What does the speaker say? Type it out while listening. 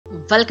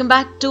Welcome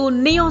back to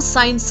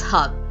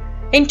Neoscience-Hub.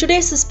 In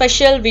today's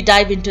special, we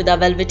dive into the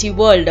velvety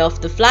world of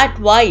the flat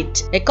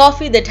white, a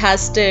coffee that has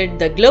stirred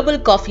the global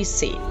coffee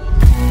scene.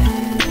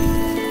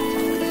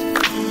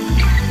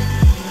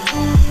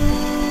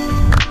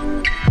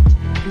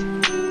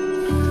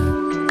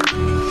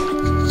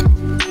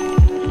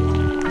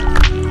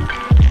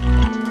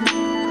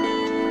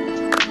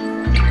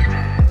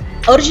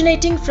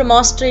 Originating from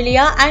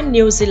Australia and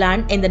New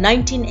Zealand in the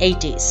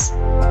 1980s.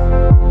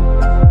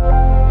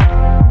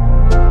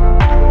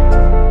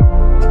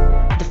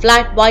 The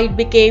flat white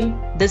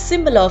became the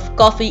symbol of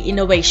coffee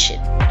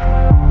innovation.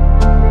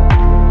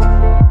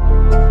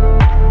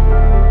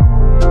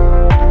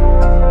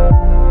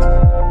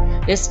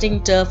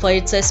 Distinct for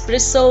its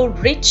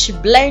espresso, rich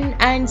blend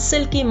and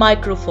silky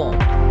microphone.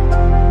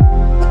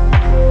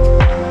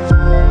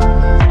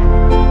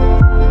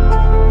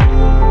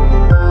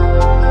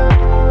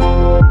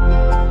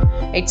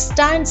 It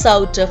stands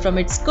out from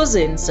its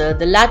cousins,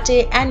 the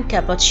latte and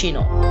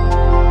cappuccino.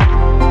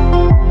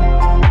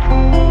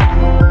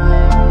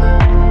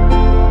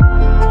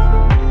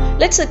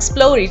 Let's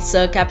explore its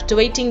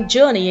captivating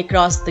journey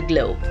across the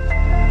globe.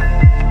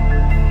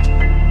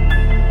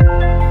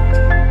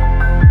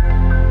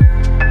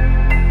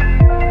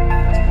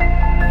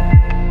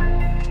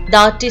 The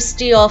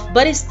artistry of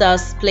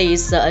baristas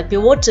plays a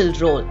pivotal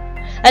role,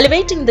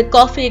 elevating the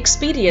coffee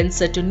experience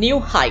to new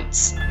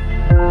heights.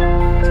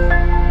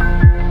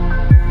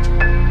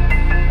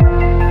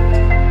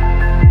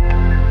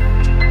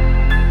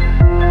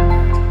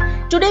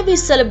 Today we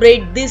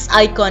celebrate this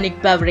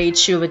iconic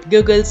beverage with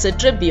Google's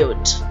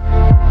tribute.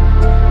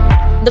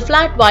 The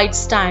flat white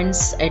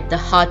stands at the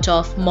heart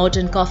of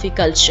modern coffee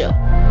culture.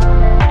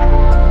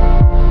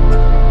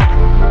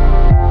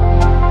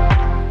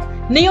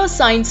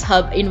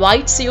 Neoscience-Hub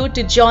invites you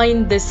to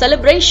join the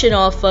celebration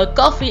of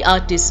coffee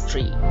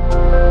artistry.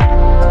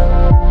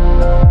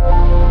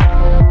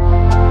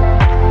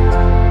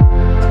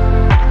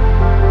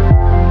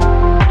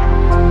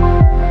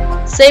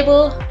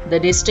 Savor the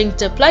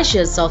distinct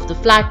pleasures of the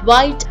flat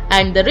white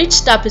and the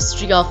rich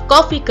tapestry of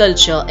coffee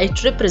culture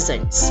it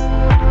represents.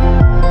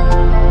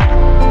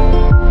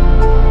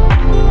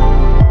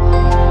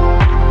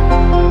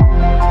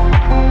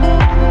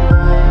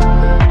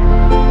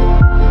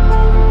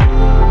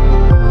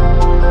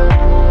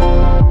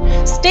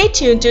 Stay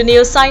tuned to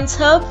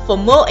Neoscience-Hub for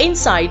more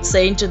insights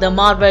into the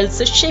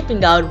marvels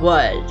shaping our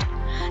world.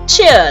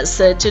 Cheers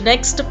to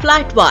next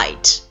flat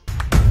white!